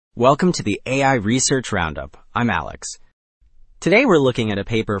Welcome to the AI Research Roundup. I'm Alex. Today we're looking at a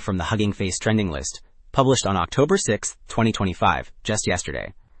paper from the Hugging Face trending list, published on October 6, 2025, just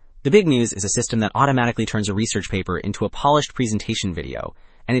yesterday. The big news is a system that automatically turns a research paper into a polished presentation video,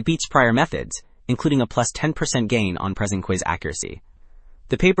 and it beats prior methods, including a plus 10% gain on PresentQuiz accuracy.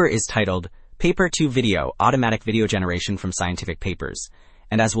 The paper is titled Paper2Video Automatic Video Generation from Scientific Papers,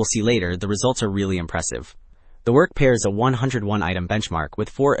 and as we'll see later, the results are really impressive. The work pairs a 101-item benchmark with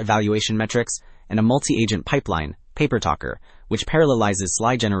 4 evaluation metrics and a multi-agent pipeline, PaperTalker, which parallelizes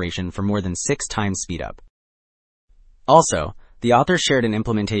slide generation for more than 6 times speedup. Also, the authors shared an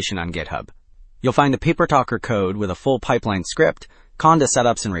implementation on GitHub. You'll find the PaperTalker code with a full pipeline script, conda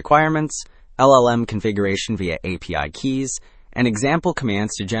setups and requirements, LLM configuration via API keys, and example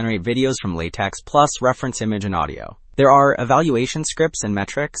commands to generate videos from LaTeX plus reference image and audio. There are evaluation scripts and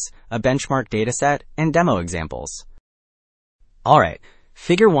metrics, a benchmark dataset, and demo examples. Alright,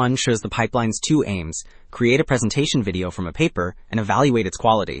 Figure 1 shows the pipeline's 2 aims: create a presentation video from a paper and evaluate its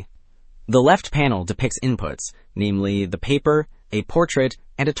quality. The left panel depicts inputs, namely the paper, a portrait,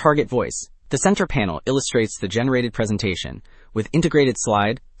 and a target voice. The center panel illustrates the generated presentation with integrated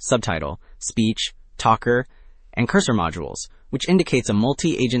slide, subtitle, speech, talker, and cursor modules, which indicates a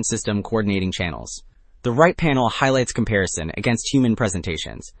multi-agent system coordinating channels. The right panel highlights comparison against human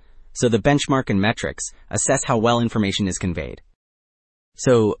presentations, so the benchmark and metrics assess how well information is conveyed.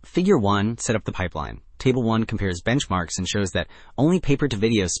 So, Figure 1 set up the pipeline. Table 1 compares benchmarks and shows that only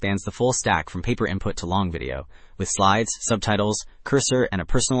Paper2Video spans the full stack from paper input to long video, with slides, subtitles, cursor, and a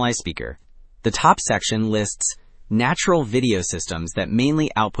personalized speaker. The top section lists natural video systems that mainly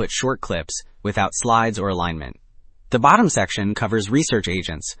output short clips without slides or alignment. The bottom section covers research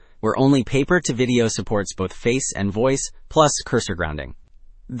agents, where only Paper2Video supports both face and voice, plus cursor grounding.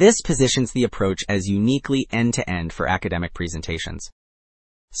 This positions the approach as uniquely end-to-end for academic presentations.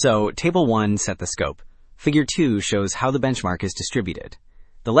 So, Table 1 set the scope. Figure 2 shows how the benchmark is distributed.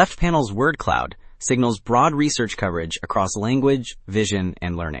 The left panel's word cloud signals broad research coverage across language, vision,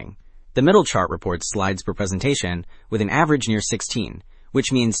 and learning. The middle chart reports slides per presentation, with an average near 16,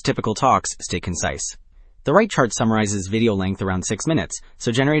 which means typical talks stay concise. The right chart summarizes video length around 6 minutes,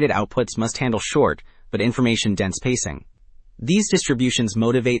 so generated outputs must handle short, but information-dense pacing. These distributions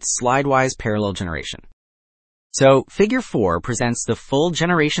motivate slide-wise parallel generation. So, Figure 4 presents the full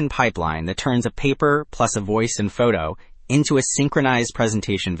generation pipeline that turns a paper plus a voice and photo into a synchronized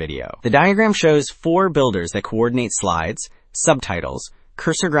presentation video. The diagram shows 4 builders that coordinate slides, subtitles,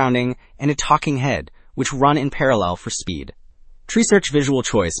 cursor grounding, and a talking head, which run in parallel for speed. TreeSearch Visual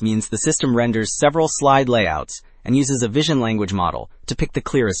Choice means the system renders several slide layouts and uses a vision language model to pick the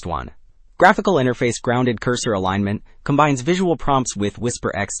clearest one. Graphical interface grounded cursor alignment combines visual prompts with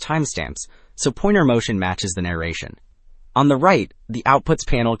WhisperX timestamps, so pointer motion matches the narration. On the right, the Outputs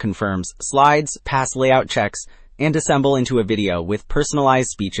panel confirms slides, pass layout checks, and assemble into a video with personalized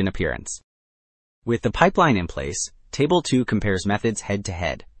speech and appearance. With the pipeline in place, Table 2 compares methods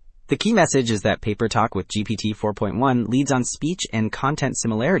head-to-head. The key message is that PaperTalk with GPT 4.1 leads on speech and content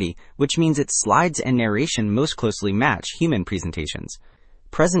similarity, which means its slides and narration most closely match human presentations.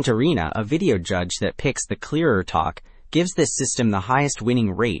 PresentArena, a video judge that picks the clearer talk, gives this system the highest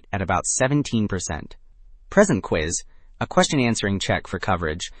winning rate at about 17%. PresentQuiz, a question-answering check for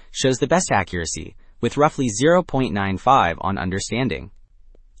coverage, shows the best accuracy, with roughly 0.95 on understanding.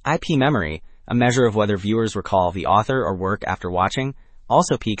 IP memory, a measure of whether viewers recall the author or work after watching,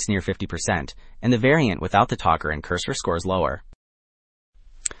 also peaks near 50%, and the variant without the talker and cursor scores lower.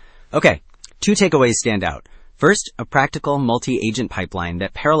 Okay, 2 takeaways stand out. First, a practical multi-agent pipeline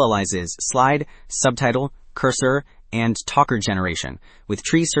that parallelizes slide, subtitle, cursor, and talker generation, with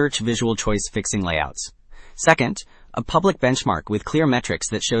TreeSearch Visual Choice fixing layouts. Second, a public benchmark with clear metrics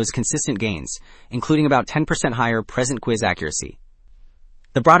that shows consistent gains, including about 10% higher PresentQuiz accuracy.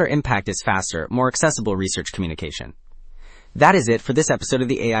 The broader impact is faster, more accessible research communication. That is it for this episode of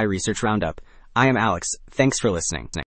the AI Research Roundup. I am Alex. Thanks for listening.